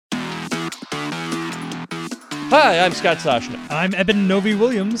Hi, I'm Scott Soshnick. I'm Eben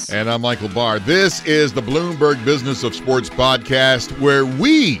Novy-Williams. And I'm Michael Barr. This is the Bloomberg Business of Sports podcast, where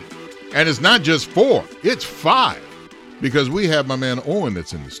we, and it's not just 4, it's 5, because we have my man Owen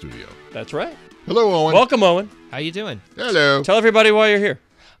that's in the studio. That's right. Hello, Owen. Welcome, Owen. How you doing? Hello. Tell everybody why you're here.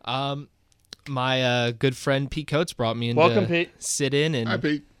 My good friend Pete Coates brought me in Welcome, to Pete. sit in and Hi,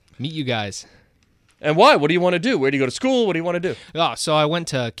 Pete. meet you guys. And why? What do you want to do? Where do you go to school? What do you want to do? Oh, so I went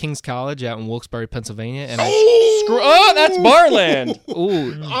to King's College out in Wilkes-Barre, Pennsylvania, and That's Barland.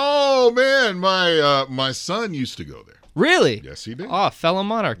 Oh, man, my son used to go there. Really? Yes, he did. Oh, fellow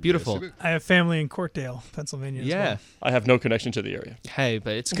Monarch, beautiful. Yes, he did. I have family in Courtdale, Pennsylvania. Yeah. As well. I have no connection to the area. Hey,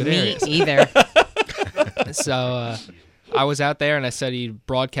 but it's a good Me area. either. So I was out there and I studied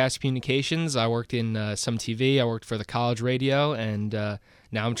broadcast communications. I worked in some TV. I worked for the college radio, and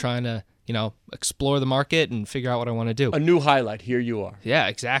now I'm trying to, explore the market and figure out what I want to do. A new highlight. Here you are. Yeah,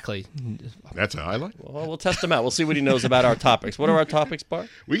 exactly. That's a highlight. Well, we'll test him out. We'll see what he knows about our topics. What are our topics, Bar?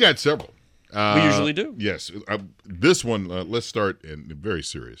 We got several. We usually do. Yes. This one, let's start in very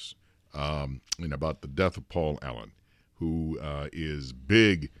serious, about the death of Paul Allen, who is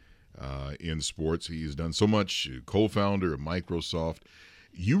big in sports. He's done so much, co-founder of Microsoft.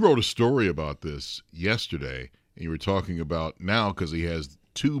 You wrote a story about this yesterday, and you were talking about now, because he has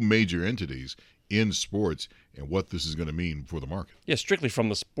 2 major entities in sports, and what this is going to mean for the market. Yeah, strictly from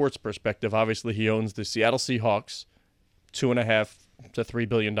the sports perspective, obviously he owns the Seattle Seahawks, $2.5 to $3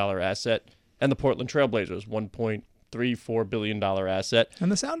 billion asset, and the Portland Trailblazers, $1.34 billion asset. And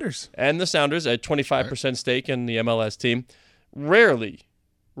the Sounders. And the Sounders, a 25% stake in the MLS team. Rarely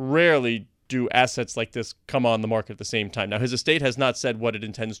do assets like this come on the market at the same time. Now, his estate has not said what it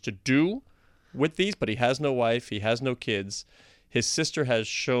intends to do with these, but he has no wife, he has no kids. His sister has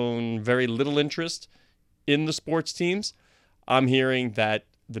shown very little interest in the sports teams. I'm hearing that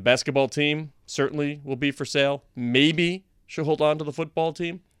the basketball team certainly will be for sale. Maybe she'll hold on to the football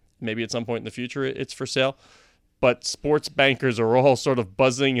team. Maybe at some point in the future it's for sale. But sports bankers are all sort of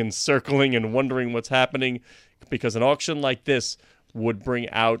buzzing and circling and wondering what's happening, because an auction like this would bring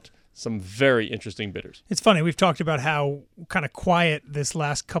out some very interesting bidders. It's funny. We've talked about how kind of quiet this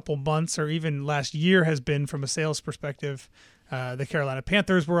last couple months or even last year has been from a sales perspective. The Carolina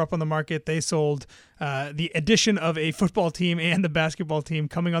Panthers were up on the market. They sold. The addition of a football team and the basketball team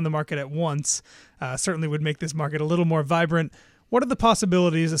coming on the market at once certainly would make this market a little more vibrant. What are the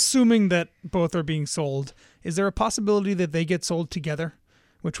possibilities, assuming that both are being sold? Is there a possibility that they get sold together,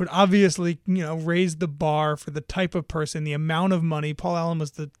 which would obviously, raise the bar for the type of person, the amount of money? Paul Allen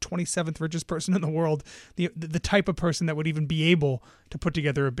was the 27th richest person in the world, the type of person that would even be able to put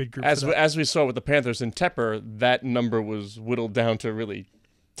together a bid group. As we saw with the Panthers and Tepper, that number was whittled down to really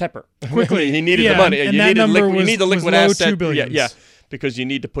Tepper. Quickly, he needed the money. And you that number was, you need the liquid was low asset. $2 billion. Yeah, because you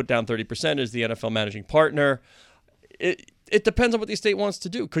need to put down 30% as the NFL managing partner. It depends on what the estate wants to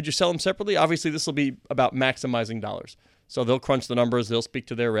do. Could you sell them separately? Obviously, this will be about maximizing dollars. So they'll crunch the numbers, they'll speak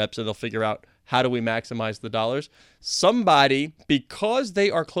to their reps, and they'll figure out, how do we maximize the dollars? Somebody, because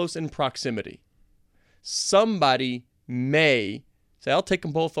they are close in proximity, somebody may say, I'll take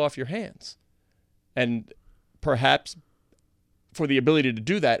them both off your hands. And perhaps for the ability to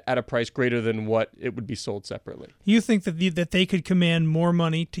do that at a price greater than what it would be sold separately. You think that they could command more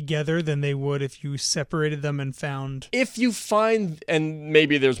money together than they would if you separated them and found... If you find, and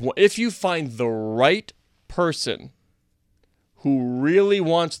maybe there's one, if you find the right person who really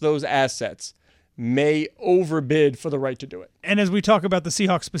wants those assets, may overbid for the right to do it. And as we talk about the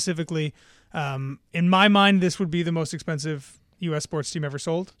Seahawks specifically, in my mind, this would be the most expensive U.S. sports team ever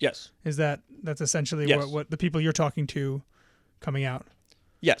sold. Yes. That's essentially Yes. what the people you're talking to coming out?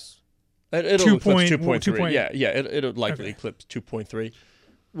 Yes. It'll eclipse 2.3. 2 point. Yeah, it'll likely eclipse 2.3.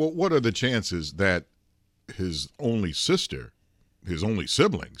 Well, what are the chances that his only sister, his only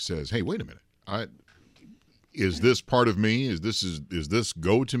sibling, says, "Hey, wait a minute, is this part of me? Is this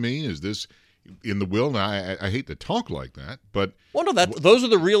go to me? Is this in the will?" Now, I hate to talk like that, but those are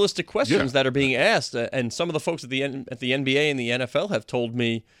the realistic questions that are being asked, and some of the folks at the NBA and the NFL have told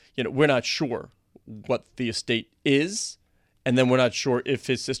me, we're not sure what the estate is, and then we're not sure if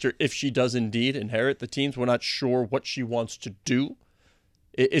his sister, if she does indeed inherit the teams, we're not sure what she wants to do.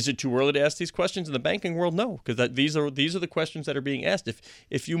 Is it too early to ask these questions in the banking world? No, because these are the questions that are being asked.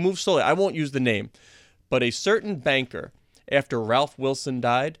 If you move slowly, I won't use the name, but a certain banker, after Ralph Wilson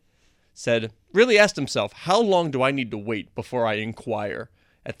died, really asked himself, how long do I need to wait before I inquire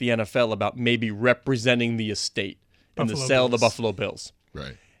at the NFL about maybe representing the estate in the sale of the Buffalo Bills?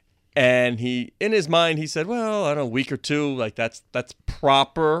 right. And in his mind, he said, well, I don't know, a week or two, like that's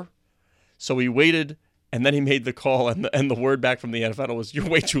proper. So he waited And then he made the call, and the word back from the NFL was, "You're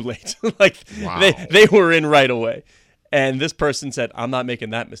way too late." Like Wow. they were in right away. And this person said, "I'm not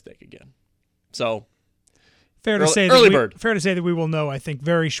making that mistake again." So Fair to say that we will know, I think,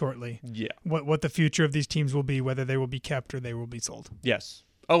 very shortly. Yeah. What the future of these teams will be, whether they will be kept or they will be sold. Yes.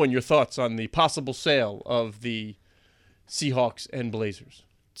 Oh, and your thoughts on the possible sale of the Seahawks and Blazers?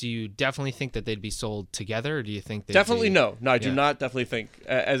 Do you definitely think that they'd be sold together, or do you think they'd Definitely be... no. No, I do not definitely think.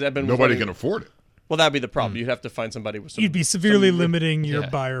 As Eben was Nobody letting- can afford it. Well, that'd be the problem. You'd have to find somebody with some. You'd be severely some- limiting your Yeah.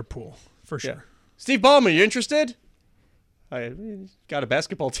 buyer pool, for sure. Yeah. Steve Ballmer, you interested? He's got a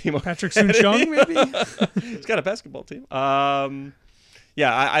basketball team. Patrick Soon-Chung, maybe? He's got a basketball team.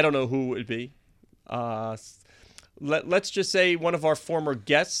 Yeah, I don't know who it would be. Let's just say one of our former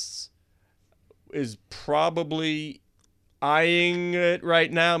guests is probably eyeing it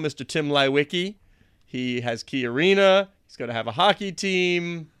right now, Mr. Tim Lywicki. He has Key Arena. He's going to have a hockey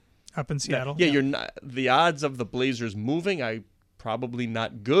team. Up in Seattle. Yeah, you're not. The odds of the Blazers moving, probably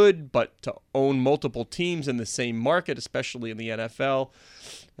not good. But to own multiple teams in the same market, especially in the NFL,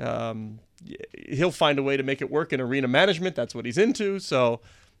 he'll find a way to make it work in arena management. That's what he's into. So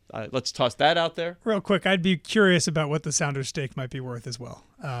let's toss that out there. Real quick, I'd be curious about what the Sounders stake might be worth as well.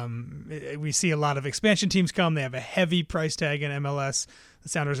 We see a lot of expansion teams come. They have a heavy price tag in MLS. The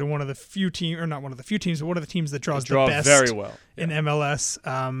Sounders are one of the few teams, or not one of the few teams, but one of the teams that draws the best very well in MLS.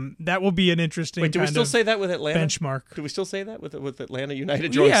 That will be an interesting Wait, do we still say that with Atlanta? benchmark. Do we still say that with Atlanta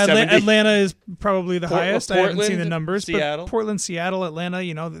United drawing Yeah, 70? Atlanta is probably the highest. I haven't seen the Portland, numbers. Seattle. But Portland, Seattle,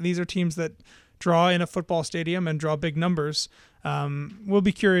 Atlanta, these are teams that draw in a football stadium and draw big numbers. We'll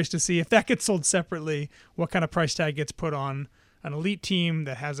be curious to see if that gets sold separately, what kind of price tag gets put on an elite team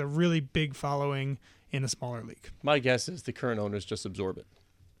that has a really big following in a smaller league. My guess is the current owners just absorb it.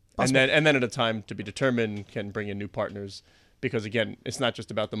 Possible. And then at a time to be determined can bring in new partners, because again, it's not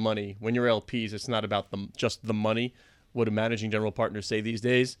just about the money. When you're LPs, it's not about just the money. What do managing general partners say these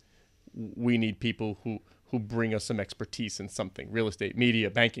days? We need people who bring us some expertise in something, real estate, media,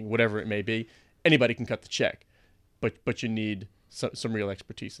 banking, whatever it may be. Anybody can cut the check, but you need some real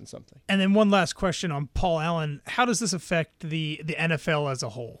expertise in something. And then one last question on Paul Allen. How does this affect the NFL as a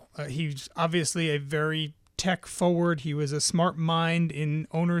whole? He's obviously a very tech forward. He was a smart mind in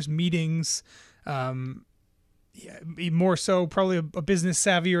owners' meetings. More so probably a business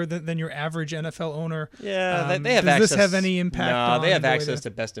savvier than your average NFL owner. Yeah, they have does access. Does this have any impact? No, they have the way access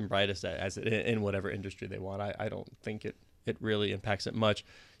to best and brightest in whatever industry they want. I don't think it really impacts it much.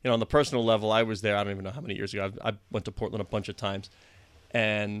 On the personal level, I was there, I don't even know how many years ago. I went to Portland a bunch of times.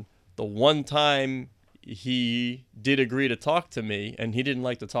 And the one time he did agree to talk to me, and he didn't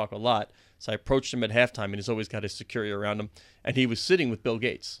like to talk a lot, so I approached him at halftime, and he's always got his security around him, and he was sitting with Bill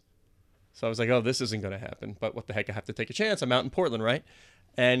Gates. So I was like, oh, this isn't going to happen, but what the heck, I have to take a chance. I'm out in Portland, right?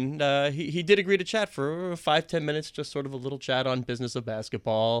 And he did agree to chat for 5-10 minutes, just sort of a little chat on business of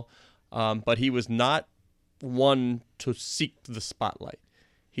basketball, but he was not one to seek the spotlight.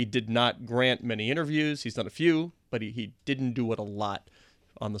 He did not grant many interviews. He's done a few, but he didn't do it a lot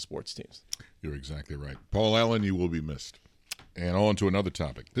on the sports teams. You're exactly right. Paul Allen, you will be missed. And on to another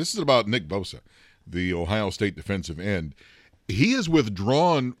topic. This is about Nick Bosa, the Ohio State defensive end. He is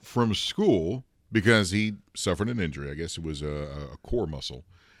withdrawn from school because he suffered an injury. I guess it was a core muscle.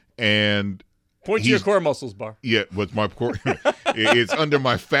 And Point to your core muscles, Barr. yeah, what's my core? It's under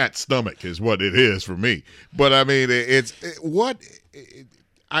my fat stomach is what it is for me. But I mean,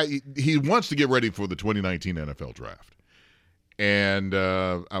 he wants to get ready for the 2019 NFL draft. And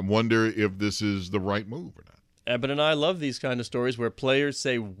I wonder if this is the right move or not. Eben and I love these kind of stories where players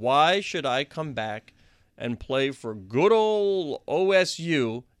say, why should I come back and play for good old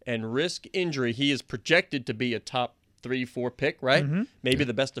OSU and risk injury? He is projected to be a top 3-4 pick, right? Mm-hmm. Maybe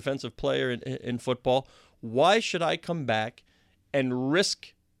the best defensive player in football. Why should I come back and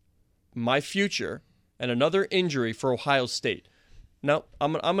risk my future and another injury for Ohio State? No,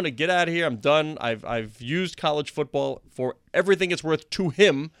 I'm going to get out of here. I'm done. I've used college football for everything it's worth to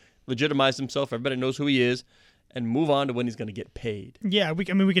him, legitimize himself. Everybody knows who he is, and move on to when he's going to get paid. Yeah, we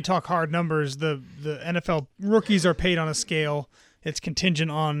could talk hard numbers. The NFL rookies are paid on a scale. It's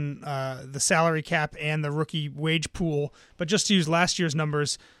contingent on the salary cap and the rookie wage pool. But just to use last year's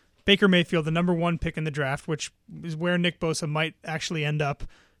numbers, Baker Mayfield, the number 1 pick in the draft, which is where Nick Bosa might actually end up,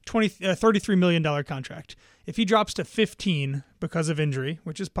 $33 million contract. If he drops to 15 because of injury,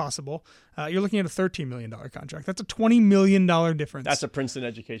 which is possible, you're looking at a $13 million contract. That's a $20 million difference. That's a Princeton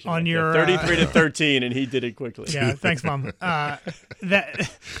education. On right your 33 to 13, and he did it quickly. Yeah, thanks, Mom. That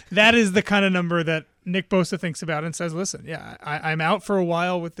is the kind of number that Nick Bosa thinks about and says, "Listen, yeah, I'm out for a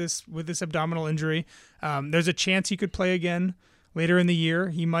while with this abdominal injury. There's a chance he could play again later in the year.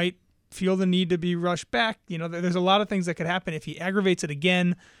 He might feel the need to be rushed back. There's a lot of things that could happen. If he aggravates it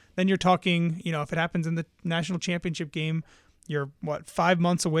again, then you're talking, if it happens in the national championship game, you're 5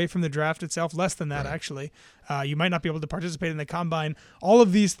 months away from the draft itself, less than that, actually. You might not be able to participate in the combine. All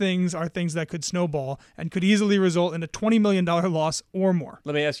of these things are things that could snowball and could easily result in a $20 million loss or more.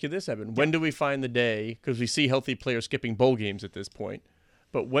 Let me ask you this, Eben. When do we find the day, because we see healthy players skipping bowl games at this point,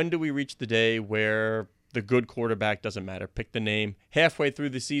 but when do we reach the day where the good quarterback, doesn't matter, pick the name, halfway through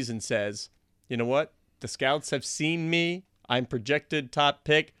the season says, you know what, the scouts have seen me, I'm projected top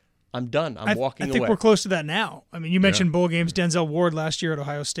pick, I'm done. I'm walking away. I think we're close to that now. I mean, you mentioned bowl games. Denzel Ward last year at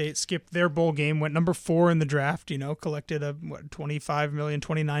Ohio State skipped their bowl game, went number 4 in the draft, collected a $25 million,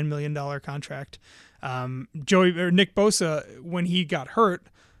 $29 million contract. Nick Bosa, when he got hurt,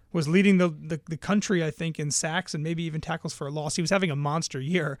 was leading the country, I think, in sacks and maybe even tackles for a loss. He was having a monster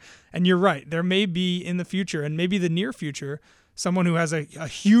year. And you're right. There may be in the future, and maybe the near future, someone who has a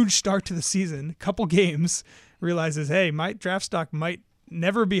huge start to the season, couple games, realizes, hey, my draft stock might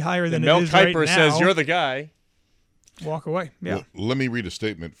never be higher than it is right now. Mel Kiper says you're the guy. Walk away. Yeah. Well, let me read a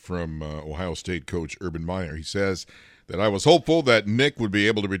statement from Ohio State coach Urban Meyer. He says that I was hopeful that Nick would be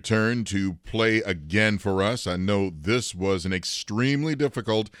able to return to play again for us. I know this was an extremely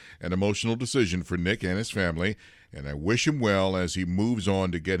difficult and emotional decision for Nick and his family, and I wish him well as he moves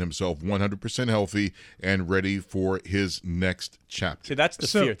on to get himself 100% healthy and ready for his next chapter. See, that's the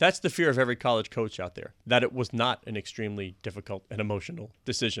fear. That's the fear of every college coach out there, that it was not an extremely difficult and emotional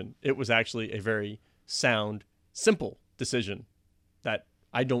decision. It was actually a very sound, simple decision that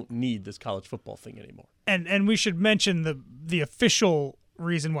I don't need this college football thing anymore. And we should mention the official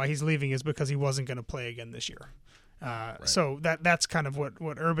reason why he's leaving is because he wasn't going to play again this year. Right. So that's kind of what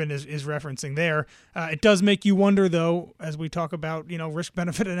Urban is referencing there. It does make you wonder, though, as we talk about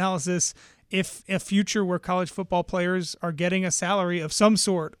risk-benefit analysis, if a future where college football players are getting a salary of some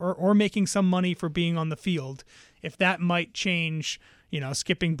sort or making some money for being on the field, if that might change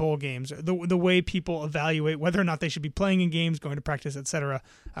skipping bowl games, the way people evaluate whether or not they should be playing in games, going to practice, etc.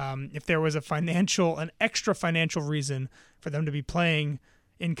 If there was an extra financial reason for them to be playing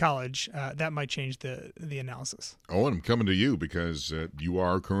in college, that might change the analysis. Oh, and I'm coming to you because you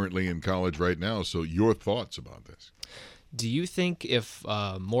are currently in college right now, so your thoughts about this. Do you think if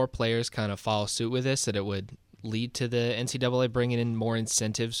more players kind of follow suit with this, that it would lead to the NCAA bringing in more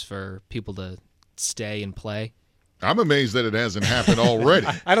incentives for people to stay and play? I'm amazed that it hasn't happened already.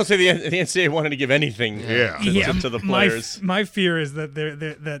 I don't say the NCAA wanted to give anything to the players. My fear is that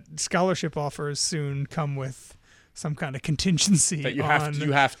that scholarship offers soon come with some kind of contingency that you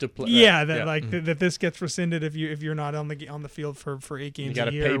have to play. Yeah, that this gets rescinded if you're not on the field for 8 games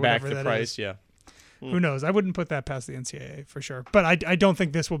a year. You got to pay back the price. Yeah. Who knows? I wouldn't put that past the NCAA for sure. But I don't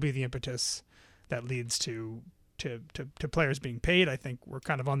think this will be the impetus that leads to players being paid. I think we're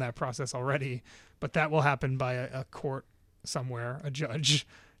kind of on that process already, but that will happen by a court somewhere, a judge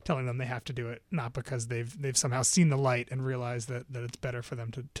telling them they have to do it, not because they've somehow seen the light and realized that it's better for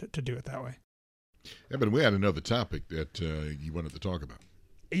them to do it that way. Yeah, but we had another topic that you wanted to talk about.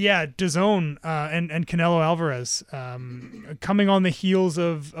 Yeah, DAZN and Canelo Alvarez coming on the heels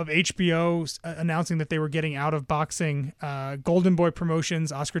of HBO announcing that they were getting out of boxing. Golden Boy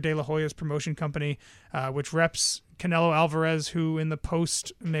Promotions, Oscar De La Hoya's promotion company, which reps Canelo Alvarez, who in the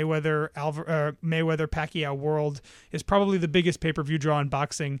post Mayweather Pacquiao world is probably the biggest pay-per-view draw in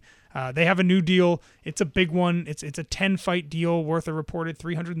boxing. They have a new deal. It's a big one. It's a 10-fight deal worth a reported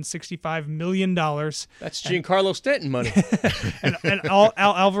 $365 million. That's Giancarlo Stanton money. and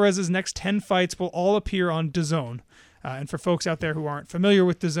Alvarez's next 10 fights will all appear on DAZN. And for folks out there who aren't familiar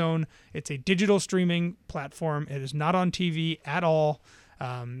with DAZN, it's a digital streaming platform. It is not on TV at all.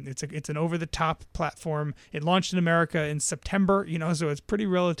 It's an over-the-top platform. It launched in America in September, so it's pretty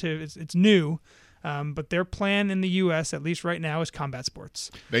relative. It's new. But their plan in the U.S., at least right now, is combat sports.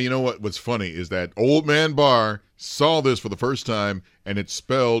 Now, you know what's funny is that old man Barr saw this for the first time, and it's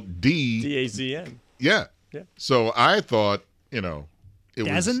spelled DAZN. Yeah. So I thought, it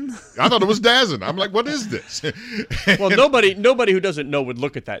DAZN? was. I thought it was DAZN. I'm like, what is this? Well, nobody who doesn't know would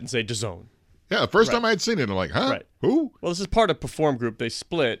look at that and say DAZN. Yeah, the first time I had seen it, I'm like, huh? Right. Who? Well, this is part of Perform Group. They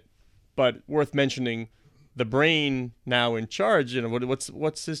split, but worth mentioning, the brain now in charge.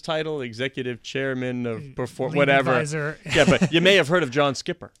 What's his title? Executive Chairman of Perform, whatever. Advisor. Yeah, but you may have heard of John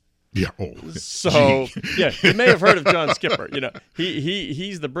Skipper. Yeah. Oh. So yeah, you may have heard of John Skipper.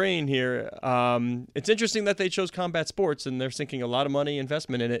 He's the brain here. It's interesting that they chose combat sports, and they're sinking a lot of money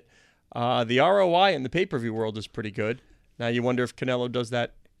investment in it. The ROI in the pay-per-view world is pretty good. Now you wonder if Canelo does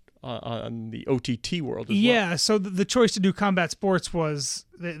that on the OTT world as well. Yeah, so the choice to do combat sports was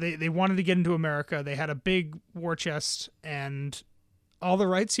they wanted to get into America. They had a big war chest, and all the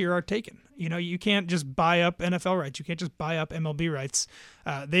rights here are taken. You can't just buy up NFL rights. You can't just buy up MLB rights.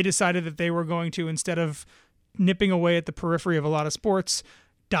 They decided that they were going to, instead of nipping away at the periphery of a lot of sports,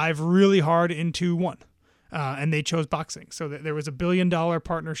 dive really hard into one. And they chose boxing. So there was a $1 billion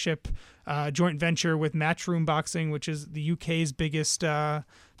partnership, joint venture with Matchroom Boxing, which is the UK's biggest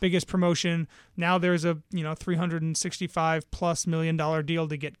promotion. Now there's a $365+ million deal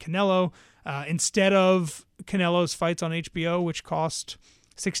to get Canelo instead of Canelo's fights on HBO, which cost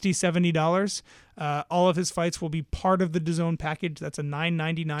 $60-$70. All of his fights will be part of the DAZN package. That's a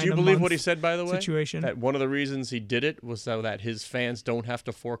 $9.99. Do you believe what he said, by the way? Situation. That one of the reasons he did it was so that his fans don't have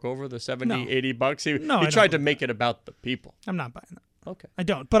to fork over the $70-$80. He tried to make it about the people. I'm not buying that. Okay. I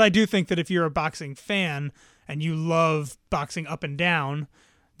don't. But I do think that if you're a boxing fan and you love boxing up and down,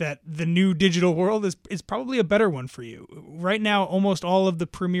 that the new digital world is probably a better one for you. Right now, almost all of the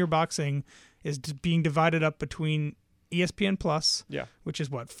premier boxing is being divided up between ESPN Plus, which is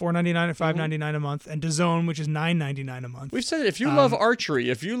what, $4.99 or $5.99 a month, and DAZN, which is $9.99 a month. We've said if you love archery,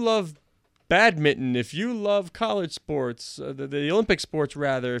 if you love badminton, if you love college sports, the Olympic sports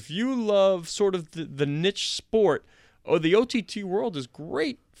rather, if you love sort of the niche sport, the OTT world is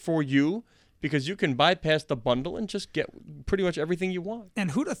great for you because you can bypass the bundle and just get pretty much everything you want.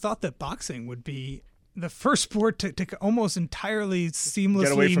 And who'd have thought that boxing would be the first sport to almost entirely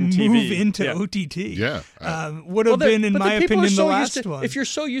seamlessly move into OTT. Yeah. Would have been, in my opinion, the last one. If you're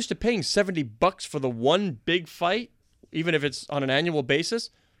so used to paying $70 for the one big fight, even if it's on an annual basis,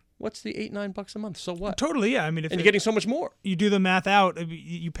 what's the $8-9 a month? So what? Totally, yeah. I mean, and you're getting so much more. You do the math out.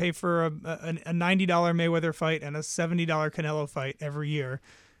 You pay for a $90 Mayweather fight and a $70 Canelo fight every year.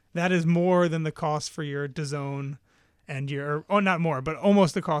 That is more than the cost for your DAZN and not more, but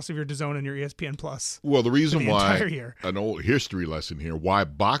almost the cost of your DAZN and your ESPN Plus. Well, the reason why, an old history lesson here, why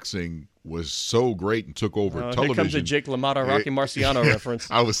boxing was so great and took over television. Here comes a Jake LaMotta, Rocky Marciano reference.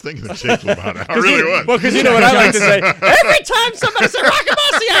 I was thinking of Jake LaMotta. I really was. Well, because you know what I like to say? Every time somebody says Rocky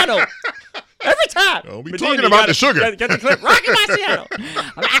Marciano, every time. Well, we're talking about the sugar. Get the clip. Rocky Marciano.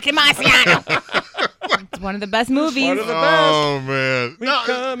 Rocky Marciano. It's one of the best movies. One of the best. Oh, man. We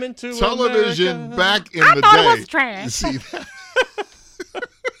come into television America. back in I the thought day. it was trash. See that?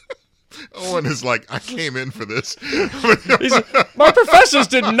 Owen is like, I came in for this. My professors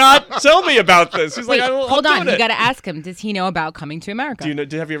did not tell me about this. He's Wait, like, hold on. You got got to ask him. Does he know about Coming to America?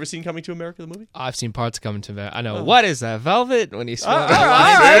 Have you ever seen Coming to America, the movie? I've seen parts of Coming to America. I know. What is that, Velvet? When he's I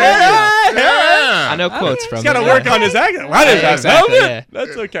know quotes from He's got to work on his accent. What is that, exactly, Velvet? yeah.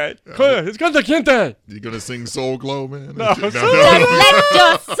 That's okay. It's Kunta Kinte. You going to sing Soul Glow, man? No. Let your soul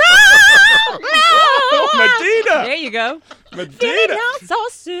Oh, Madena. There you go. Madena. Out so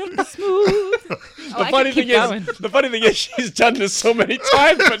silky smooth. The funny thing is, she's done this so many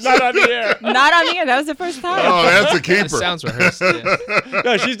times, but not on the air. Not on the air. That was the first time. Oh, that's a It keeper. sounds rehearsed. Yeah.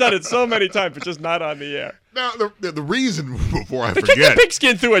 No, she's done it so many times, but just not on the air. Now, the reason, before I Kick forget. the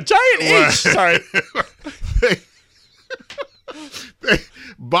pigskin through a giant H. Sorry.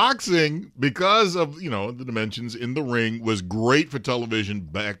 Boxing, because of, the dimensions in the ring, was great for television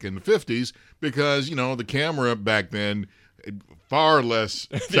back in the 50s because, the camera back then, far less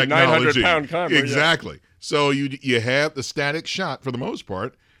technology. 900-pound camera. Exactly. Yeah. So you had the static shot for the most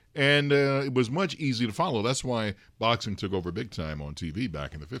part, and it was much easier to follow. That's why boxing took over big time on TV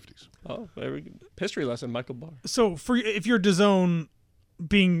back in the 50s. Oh, very good. History lesson, Michael Barr. So if you're DAZN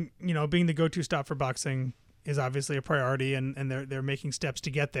being the go-to stop for boxing is obviously a priority, and they're making steps to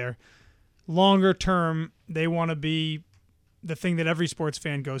get there. Longer term, they want to be the thing that every sports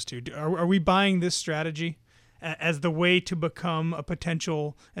fan goes to. Are we buying this strategy as the way to become a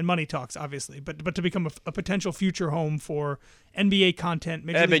potential, and money talks obviously, but to become a potential future home for NBA content,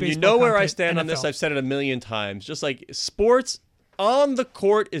 Major League Evan, Baseball you know where I content, stand on NFL. this. I've said it a million times. Just like sports on the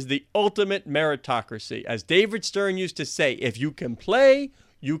court is the ultimate meritocracy. As David Stern used to say, if you can play,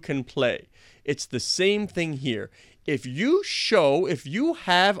 you can play. It's the same thing here. If you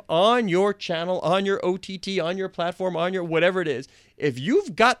have on your channel, on your OTT, on your platform, on your whatever it is, if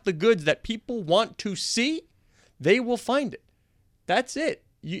you've got the goods that people want to see, they will find it. That's it.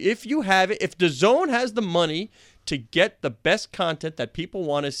 If you have it, if DAZN has the money to get the best content that people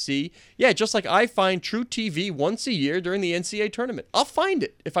want to see, just like I find True TV once a year during the NCAA tournament. I'll find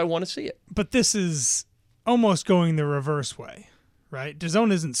it if I want to see it. But this is almost going the reverse way, right?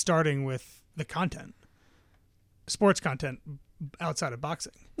 DAZN isn't starting with the content, sports content outside of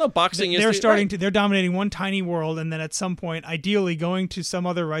boxing. No, boxing is they're dominating one tiny world, and then at some point, ideally going to some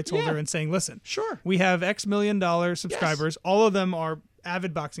other rights holder and saying, listen, sure, we have X $1 million subscribers. Yes. All of them are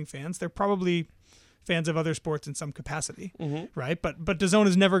avid boxing fans. They're probably fans of other sports in some capacity, right? But DAZN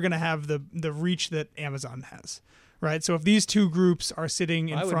is never going to have the reach that Amazon has, right? So if these two groups are sitting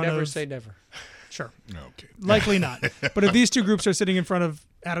in front of... I would never say never. Sure. Okay. Likely not. But if these two groups are sitting in front of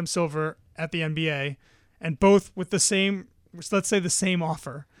Adam Silver at the NBA and both with the same, let's say the same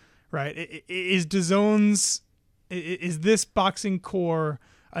offer, right? Is DAZN's, is this boxing core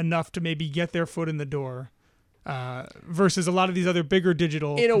enough to maybe get their foot in the door versus a lot of these other bigger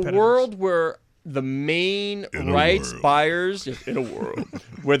digital In a competitors? world where the main rights buyers, in a world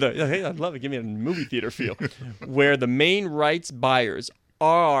where hey, I'd love it, give me a movie theater feel, where the main rights buyers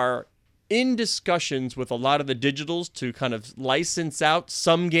are in discussions with a lot of the digitals to kind of license out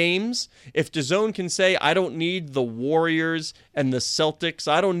some games. If DAZN can say, I don't need the Warriors and the Celtics,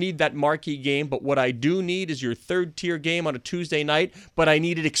 I don't need that marquee game, but what I do need is your third-tier game on a Tuesday night, but I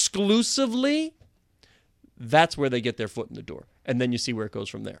need it exclusively, that's where they get their foot in the door. And then you see where it goes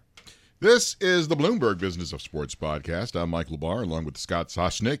from there. This is the Bloomberg Business of Sports podcast. I'm Michael Barr, along with Scott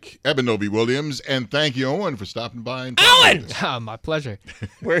Soshnick, Eben Novy-Williams, and thank you, Owen, for stopping by. And Owen! My pleasure.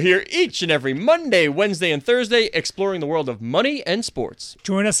 We're here each and every Monday, Wednesday, and Thursday exploring the world of money and sports.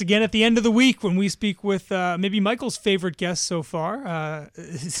 Join us again at the end of the week when we speak with maybe Michael's favorite guest so far,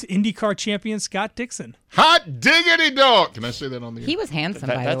 IndyCar champion Scott Dixon. Hot diggity dog! Can I say that on the air? He was handsome,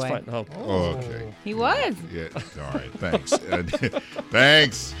 by the That's way. fine. Oh. Okay. He was. Yeah. All right. Thanks.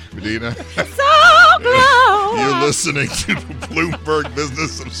 Thanks, Madena. So close. You're listening to the Bloomberg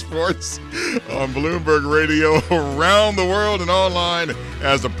Business of Sports on Bloomberg Radio around the world and online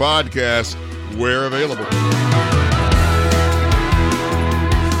as a podcast where available.